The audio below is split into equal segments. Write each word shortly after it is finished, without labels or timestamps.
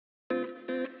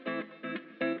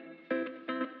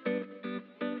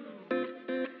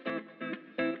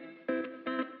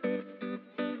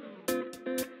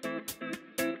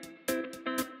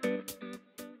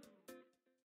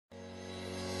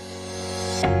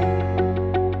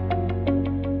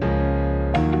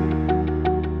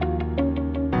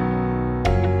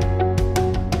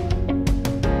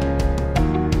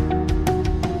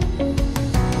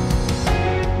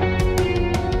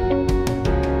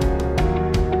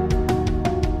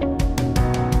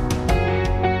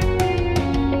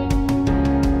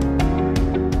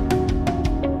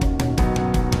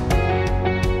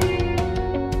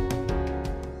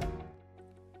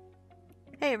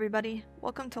everybody,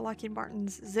 welcome to Lockheed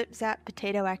Martin's Zip Zap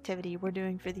Potato activity we're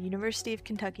doing for the University of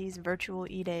Kentucky's virtual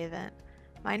E-Day event.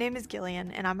 My name is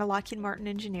Gillian and I'm a Lockheed Martin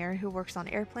engineer who works on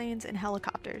airplanes and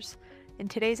helicopters. In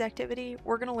today's activity,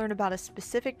 we're going to learn about a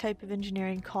specific type of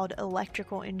engineering called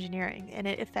electrical engineering, and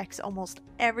it affects almost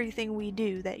everything we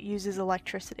do that uses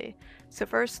electricity. So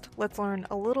first, let's learn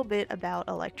a little bit about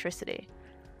electricity.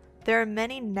 There are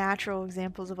many natural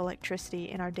examples of electricity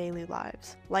in our daily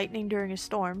lives. Lightning during a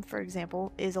storm, for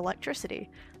example, is electricity.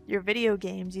 Your video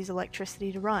games use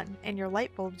electricity to run, and your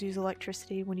light bulbs use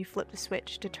electricity when you flip the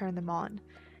switch to turn them on.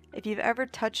 If you've ever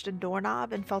touched a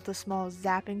doorknob and felt a small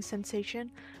zapping sensation,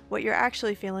 what you're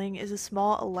actually feeling is a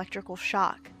small electrical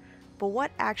shock. But what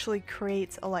actually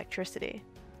creates electricity?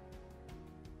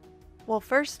 Well,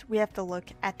 first we have to look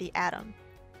at the atom.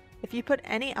 If you put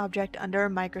any object under a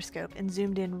microscope and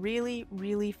zoomed in really,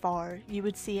 really far, you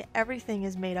would see everything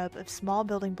is made up of small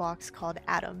building blocks called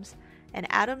atoms, and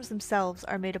atoms themselves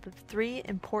are made up of three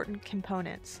important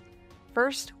components.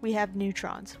 First, we have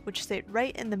neutrons, which sit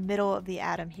right in the middle of the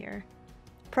atom here.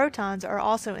 Protons are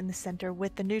also in the center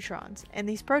with the neutrons, and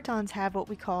these protons have what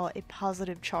we call a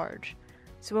positive charge.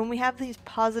 So when we have these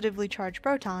positively charged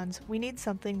protons, we need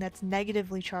something that's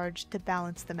negatively charged to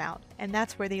balance them out, and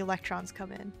that's where the electrons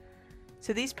come in.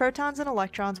 So these protons and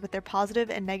electrons with their positive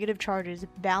and negative charges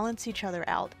balance each other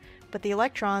out, but the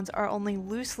electrons are only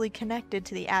loosely connected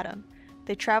to the atom.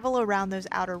 They travel around those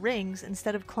outer rings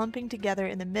instead of clumping together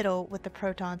in the middle with the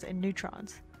protons and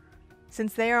neutrons.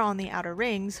 Since they are on the outer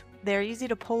rings, they are easy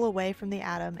to pull away from the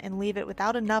atom and leave it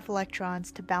without enough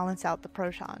electrons to balance out the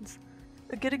protons.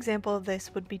 A good example of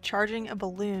this would be charging a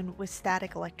balloon with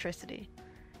static electricity.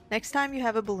 Next time you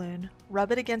have a balloon,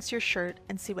 rub it against your shirt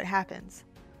and see what happens.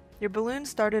 Your balloon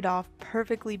started off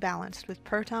perfectly balanced with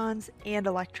protons and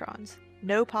electrons,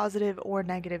 no positive or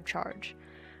negative charge.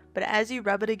 But as you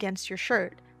rub it against your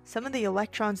shirt, some of the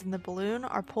electrons in the balloon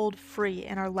are pulled free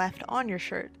and are left on your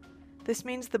shirt. This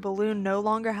means the balloon no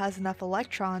longer has enough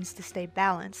electrons to stay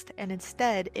balanced, and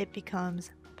instead it becomes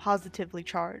positively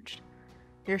charged.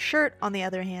 Your shirt, on the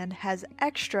other hand, has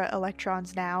extra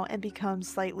electrons now and becomes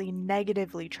slightly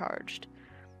negatively charged.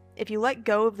 If you let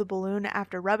go of the balloon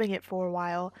after rubbing it for a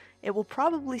while, it will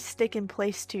probably stick in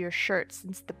place to your shirt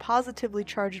since the positively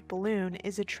charged balloon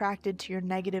is attracted to your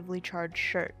negatively charged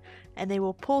shirt, and they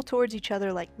will pull towards each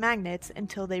other like magnets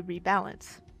until they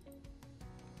rebalance.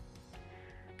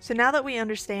 So now that we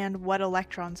understand what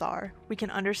electrons are, we can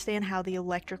understand how the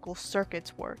electrical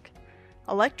circuits work.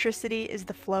 Electricity is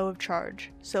the flow of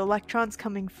charge, so electrons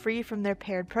coming free from their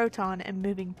paired proton and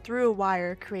moving through a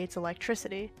wire creates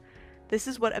electricity. This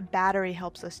is what a battery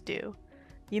helps us do.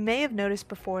 You may have noticed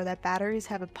before that batteries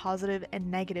have a positive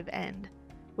and negative end.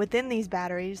 Within these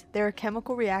batteries, there are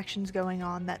chemical reactions going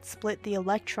on that split the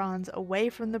electrons away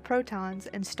from the protons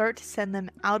and start to send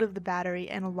them out of the battery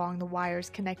and along the wires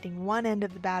connecting one end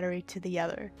of the battery to the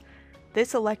other.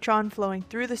 This electron flowing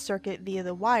through the circuit via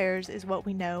the wires is what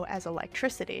we know as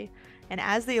electricity, and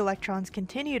as the electrons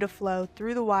continue to flow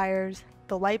through the wires,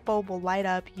 the light bulb will light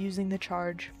up using the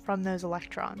charge from those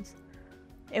electrons.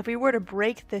 If we were to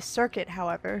break this circuit,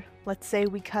 however, let's say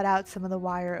we cut out some of the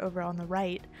wire over on the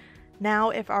right, now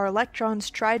if our electrons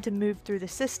tried to move through the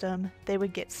system, they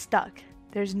would get stuck.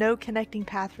 There's no connecting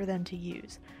path for them to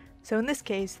use. So in this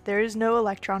case, there is no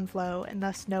electron flow and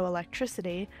thus no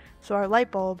electricity, so our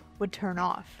light bulb would turn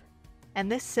off.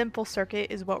 And this simple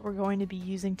circuit is what we're going to be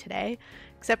using today,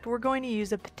 except we're going to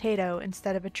use a potato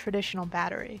instead of a traditional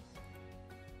battery.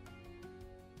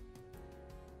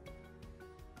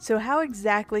 So how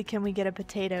exactly can we get a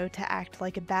potato to act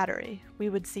like a battery we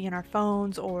would see in our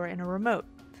phones or in a remote?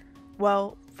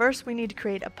 Well, first we need to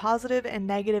create a positive and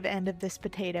negative end of this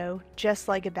potato, just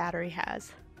like a battery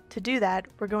has. To do that,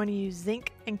 we're going to use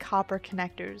zinc and copper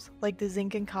connectors, like the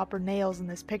zinc and copper nails in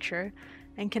this picture,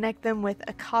 and connect them with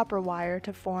a copper wire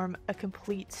to form a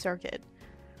complete circuit.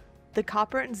 The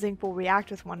copper and zinc will react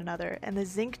with one another, and the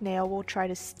zinc nail will try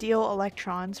to steal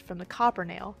electrons from the copper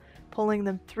nail, pulling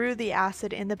them through the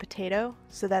acid in the potato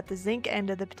so that the zinc end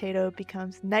of the potato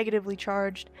becomes negatively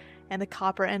charged and the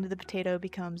copper end of the potato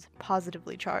becomes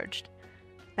positively charged.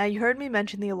 Now you heard me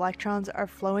mention the electrons are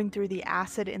flowing through the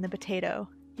acid in the potato.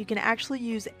 You can actually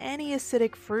use any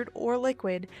acidic fruit or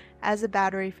liquid as a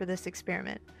battery for this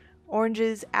experiment.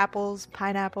 Oranges, apples,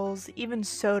 pineapples, even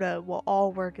soda will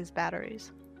all work as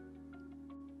batteries.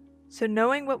 So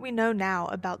knowing what we know now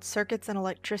about circuits and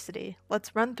electricity,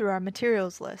 let's run through our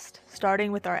materials list,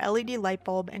 starting with our LED light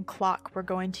bulb and clock we're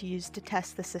going to use to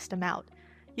test the system out.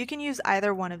 You can use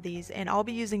either one of these, and I'll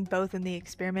be using both in the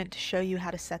experiment to show you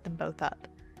how to set them both up.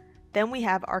 Then we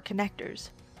have our connectors.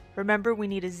 Remember, we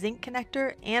need a zinc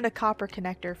connector and a copper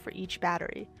connector for each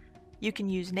battery. You can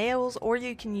use nails or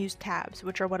you can use tabs,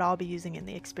 which are what I'll be using in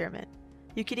the experiment.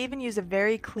 You could even use a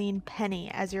very clean penny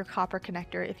as your copper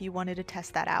connector if you wanted to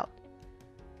test that out.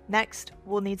 Next,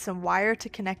 we'll need some wire to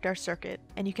connect our circuit,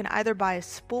 and you can either buy a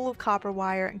spool of copper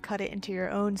wire and cut it into your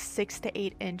own 6 to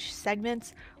 8 inch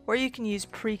segments, or you can use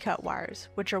pre-cut wires,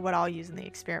 which are what I'll use in the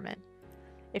experiment.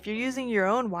 If you're using your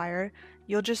own wire,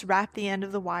 you'll just wrap the end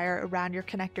of the wire around your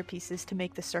connector pieces to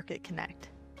make the circuit connect.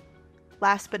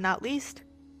 Last but not least,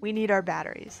 we need our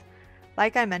batteries.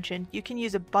 Like I mentioned, you can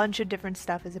use a bunch of different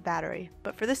stuff as a battery,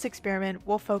 but for this experiment,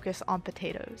 we'll focus on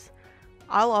potatoes.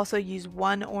 I'll also use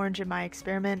one orange in my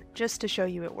experiment just to show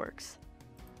you it works.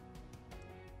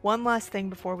 One last thing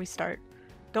before we start.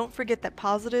 Don't forget that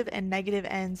positive and negative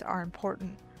ends are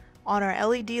important. On our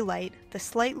LED light, the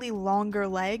slightly longer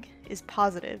leg is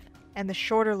positive and the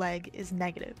shorter leg is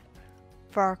negative.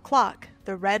 For our clock,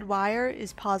 the red wire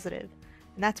is positive,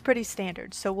 and that's pretty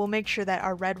standard, so we'll make sure that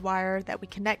our red wire that we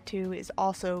connect to is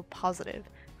also positive,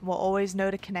 and we'll always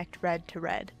know to connect red to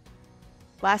red.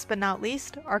 Last but not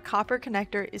least, our copper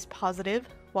connector is positive,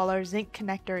 while our zinc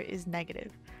connector is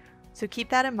negative. So keep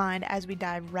that in mind as we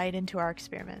dive right into our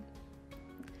experiment.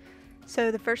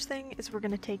 So the first thing is we're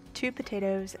going to take 2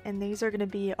 potatoes, and these are going to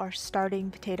be our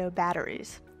starting potato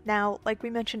batteries. Now, like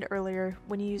we mentioned earlier,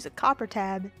 when you use a copper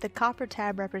tab, the copper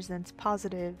tab represents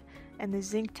positive, and the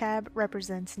zinc tab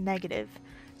represents negative.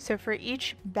 So for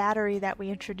each battery that we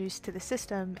introduce to the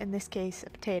system, in this case a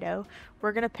potato,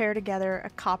 we're going to pair together a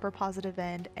copper positive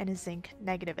end and a zinc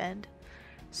negative end.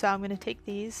 So I'm going to take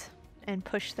these and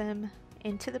push them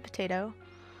into the potato.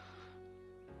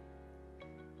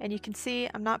 And you can see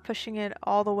I'm not pushing it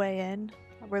all the way in.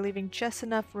 We're leaving just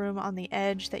enough room on the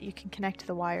edge that you can connect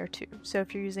the wire to. So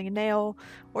if you're using a nail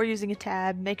or using a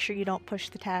tab, make sure you don't push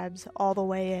the tabs all the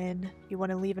way in. You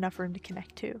want to leave enough room to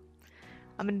connect to.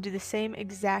 I'm going to do the same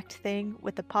exact thing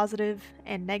with the positive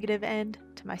and negative end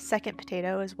to my second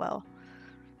potato as well.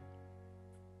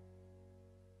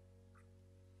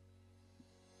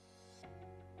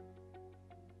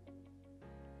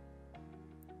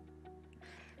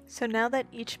 So now that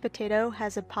each potato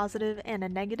has a positive and a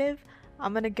negative,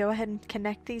 I'm going to go ahead and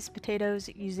connect these potatoes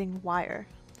using wire.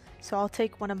 So I'll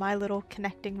take one of my little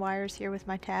connecting wires here with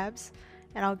my tabs,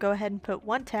 and I'll go ahead and put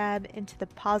one tab into the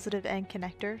positive end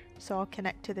connector. So I'll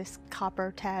connect to this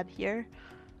copper tab here.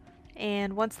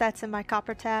 And once that's in my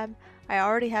copper tab, I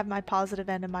already have my positive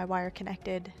end of my wire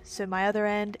connected, so my other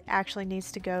end actually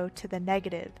needs to go to the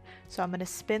negative. So I'm going to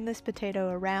spin this potato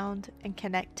around and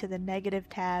connect to the negative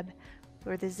tab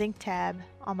or the zinc tab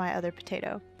on my other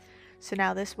potato. So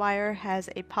now this wire has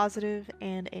a positive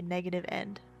and a negative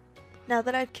end. Now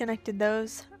that I've connected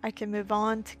those, I can move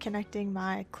on to connecting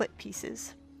my clip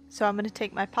pieces. So I'm going to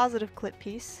take my positive clip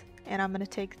piece and I'm going to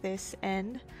take this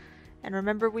end. And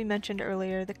remember, we mentioned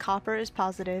earlier the copper is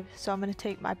positive, so I'm going to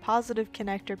take my positive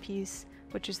connector piece,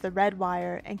 which is the red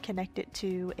wire, and connect it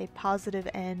to a positive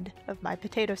end of my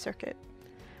potato circuit.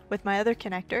 With my other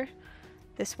connector,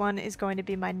 this one is going to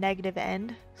be my negative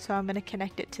end, so I'm going to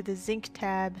connect it to the zinc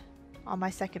tab on my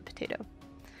second potato.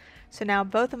 So now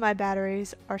both of my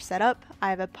batteries are set up. I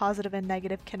have a positive and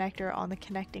negative connector on the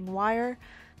connecting wire.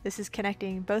 This is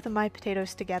connecting both of my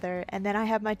potatoes together, and then I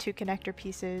have my 2 connector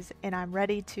pieces, and I'm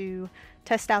ready to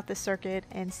test out the circuit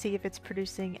and see if it's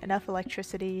producing enough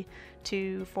electricity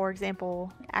to, for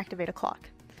example, activate a clock.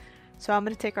 So I'm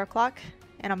going to take our clock,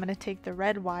 and I'm going to take the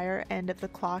red wire end of the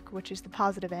clock, which is the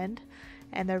positive end,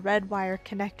 and the red wire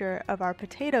connector of our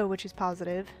potato, which is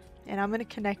positive, and I'm going to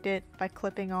connect it by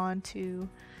clipping on to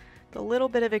the little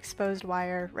bit of exposed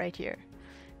wire right here.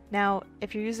 Now,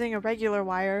 if you're using a regular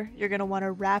wire, you're going to want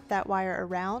to wrap that wire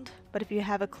around, but if you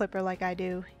have a clipper like I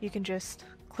do, you can just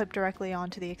clip directly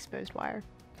onto the exposed wire.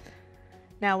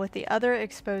 Now with the other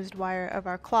exposed wire of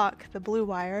our clock, the blue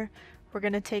wire, we're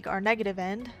going to take our negative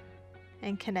end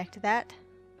and connect that,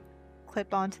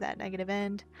 clip onto that negative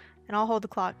end, and I'll hold the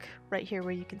clock right here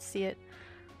where you can see it.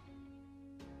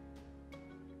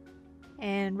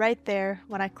 And right there,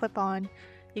 when I clip on,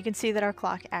 you can see that our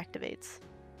clock activates.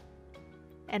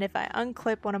 And if I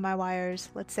unclip one of my wires,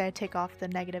 let's say I take off the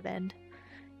negative end,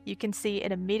 you can see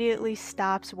it immediately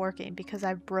stops working because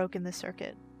I've broken the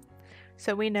circuit.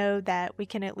 So we know that we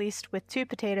can, at least with 2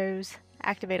 potatoes,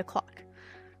 activate a clock.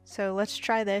 So let's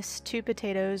try this, 2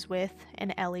 potatoes with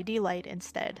an LED light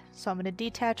instead. So I'm going to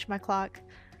detach my clock,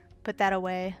 put that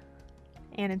away,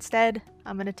 and instead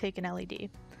I'm going to take an LED.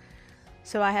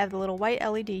 So I have the little white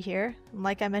LED here, and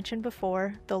like I mentioned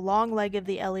before, the long leg of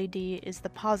the LED is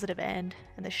the positive end,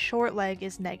 and the short leg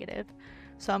is negative.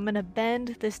 So I'm going to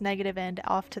bend this negative end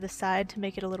off to the side to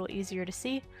make it a little easier to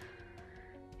see.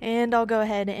 And I'll go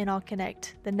ahead and I'll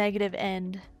connect the negative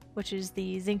end, which is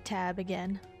the zinc tab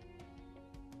again.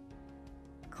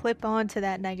 Clip onto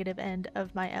that negative end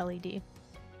of my LED.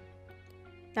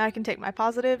 Now I can take my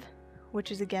positive,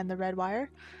 which is again the red wire,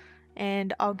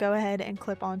 and I'll go ahead and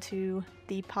clip onto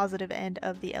the positive end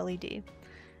of the LED.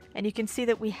 And you can see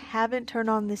that we haven't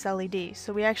turned on this LED,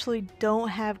 so we actually don't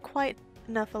have quite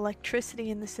enough electricity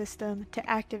in the system to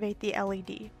activate the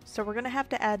LED. So we're going to have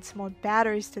to add some more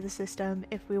batteries to the system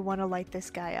if we want to light this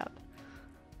guy up.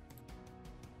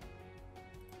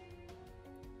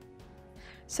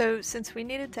 So since we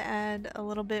needed to add a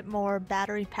little bit more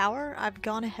battery power, I've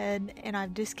gone ahead and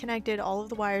I've disconnected all of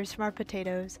the wires from our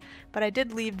potatoes, but I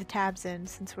did leave the tabs in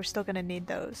since we're still going to need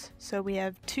those. So we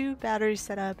have 2 batteries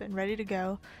set up and ready to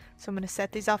go. So I'm going to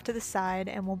set these off to the side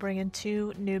and we'll bring in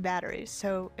 2 new batteries.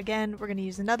 So again, we're going to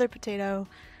use another potato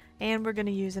and we're going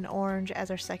to use an orange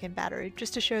as our second battery,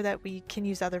 just to show that we can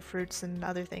use other fruits and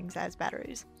other things as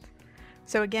batteries.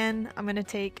 So again, I'm going to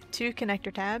take 2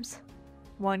 connector tabs,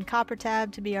 1 copper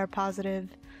tab to be our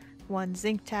positive, 1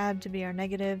 zinc tab to be our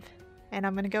negative, and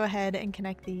I'm going to go ahead and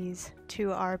connect these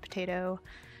to our potato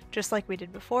just like we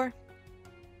did before.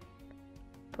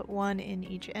 Put 1 in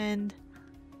each end,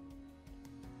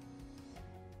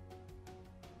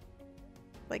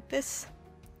 like this.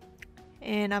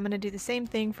 And I'm going to do the same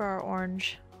thing for our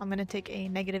orange. I'm going to take a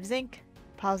negative zinc,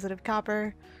 positive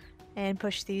copper, and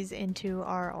push these into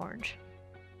our orange.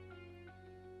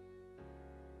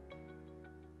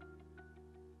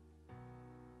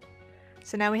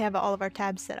 So now we have all of our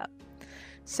tabs set up.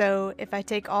 So if I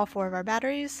take all 4 of our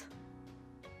batteries,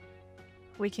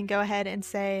 we can go ahead and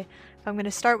say, if I'm going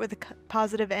to start with the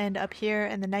positive end up here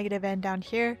and the negative end down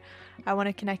here, I want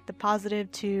to connect the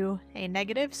positive to a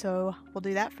negative, so we'll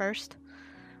do that first.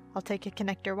 I'll take a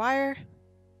connector wire,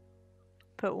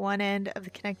 put one end of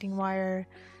the connecting wire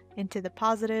into the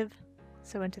positive,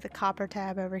 so into the copper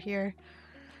tab over here,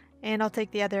 and I'll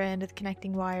take the other end of the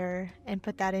connecting wire and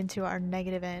put that into our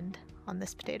negative end on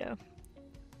this potato.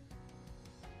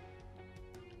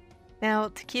 Now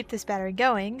to keep this battery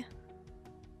going,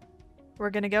 we're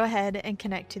going to go ahead and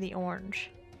connect to the orange.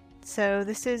 So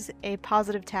this is a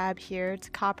positive tab here, it's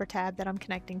a copper tab that I'm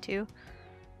connecting to.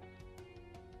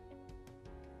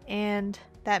 And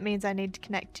that means I need to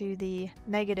connect to the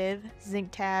negative zinc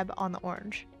tab on the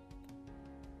orange.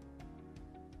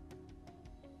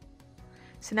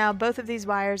 So now both of these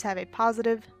wires have a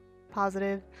positive,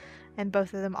 and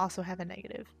both of them also have a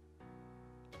negative.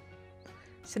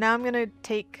 So now I'm going to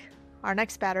take our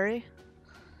next battery.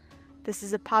 This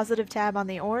is a positive tab on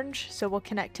the orange, so we'll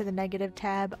connect to the negative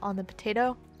tab on the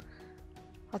potato.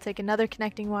 I'll take another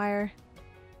connecting wire,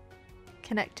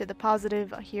 connect to the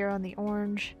positive here on the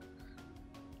orange,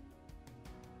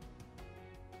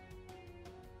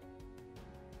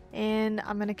 and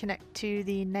I'm going to connect to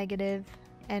the negative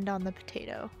end on the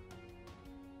potato.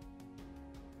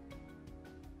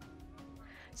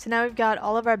 So now we've got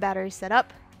all of our batteries set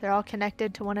up. They're all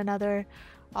connected to one another.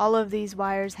 All of these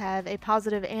wires have a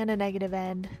positive and a negative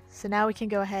end. So now we can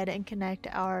go ahead and connect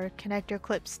our connector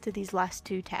clips to these last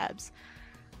 2 tabs.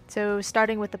 So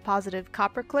starting with the positive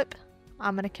copper clip,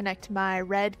 I'm going to connect my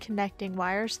red connecting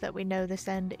wire so that we know this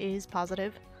end is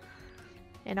positive.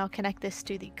 And I'll connect this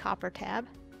to the copper tab.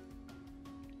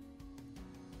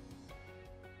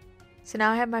 So now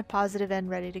I have my positive end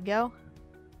ready to go.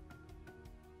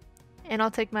 And I'll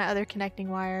take my other connecting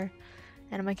wire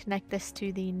and I'm going to connect this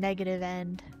to the negative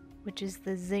end, which is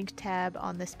the zinc tab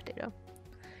on this potato.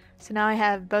 So now I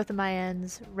have both of my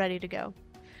ends ready to go.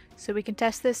 So we can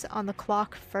test this on the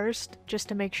clock first, just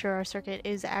to make sure our circuit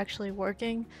is actually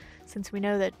working, since we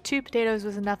know that 2 potatoes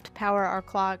was enough to power our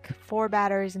clock. 4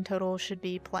 batteries in total should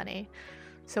be plenty.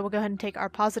 So we'll go ahead and take our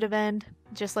positive end,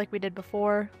 just like we did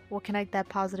before. We'll connect that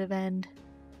positive end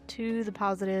to the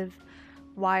positive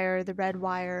wire, the red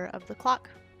wire of the clock.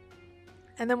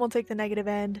 And then we'll take the negative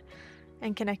end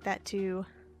and connect that to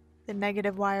the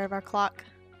negative wire of our clock.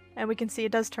 And we can see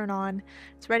it does turn on.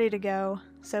 It's ready to go.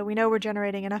 So we know we're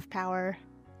generating enough power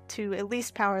to at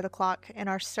least power the clock, and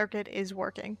our circuit is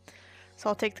working. So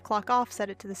I'll take the clock off, set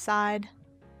it to the side,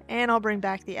 and I'll bring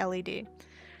back the LED.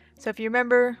 So if you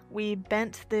remember, we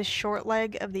bent this short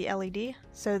leg of the LED.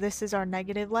 So this is our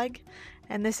negative leg,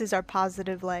 and this is our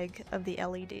positive leg of the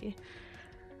LED.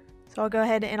 So I'll go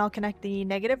ahead and I'll connect the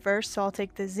negative first. So I'll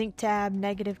take the zinc tab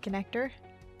negative connector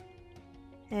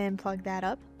and plug that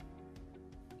up.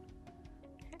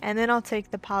 And then I'll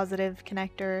take the positive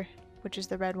connector, which is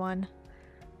the red one.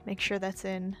 Make sure that's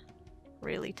in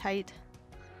really tight.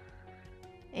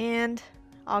 And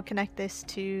I'll connect this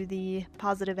to the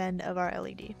positive end of our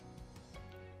LED.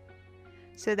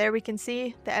 So there we can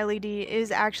see the LED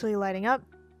is actually lighting up.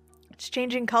 It's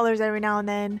changing colors every now and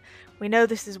then. We know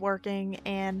this is working,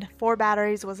 and 4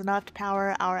 batteries was enough to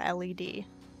power our LED.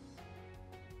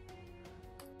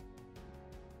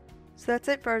 So that's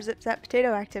it for our Zip Zap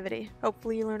Potato activity.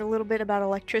 Hopefully you learned a little bit about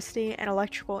electricity and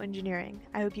electrical engineering.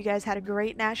 I hope you guys had a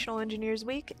great National Engineers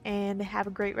Week and have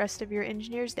a great rest of your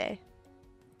Engineers Day.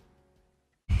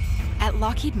 At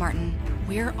Lockheed Martin,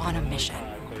 we're on a mission.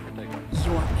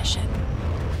 Your mission.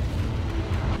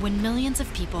 When millions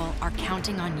of people are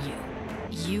counting on you,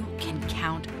 you can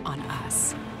count on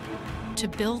us. To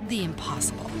build the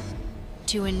impossible,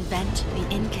 to invent the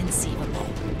inconceivable,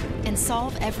 and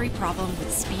solve every problem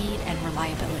with speed and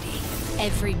reliability.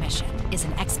 Every mission is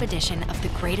an expedition of the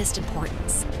greatest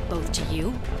importance, both to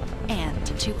you and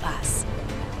to us.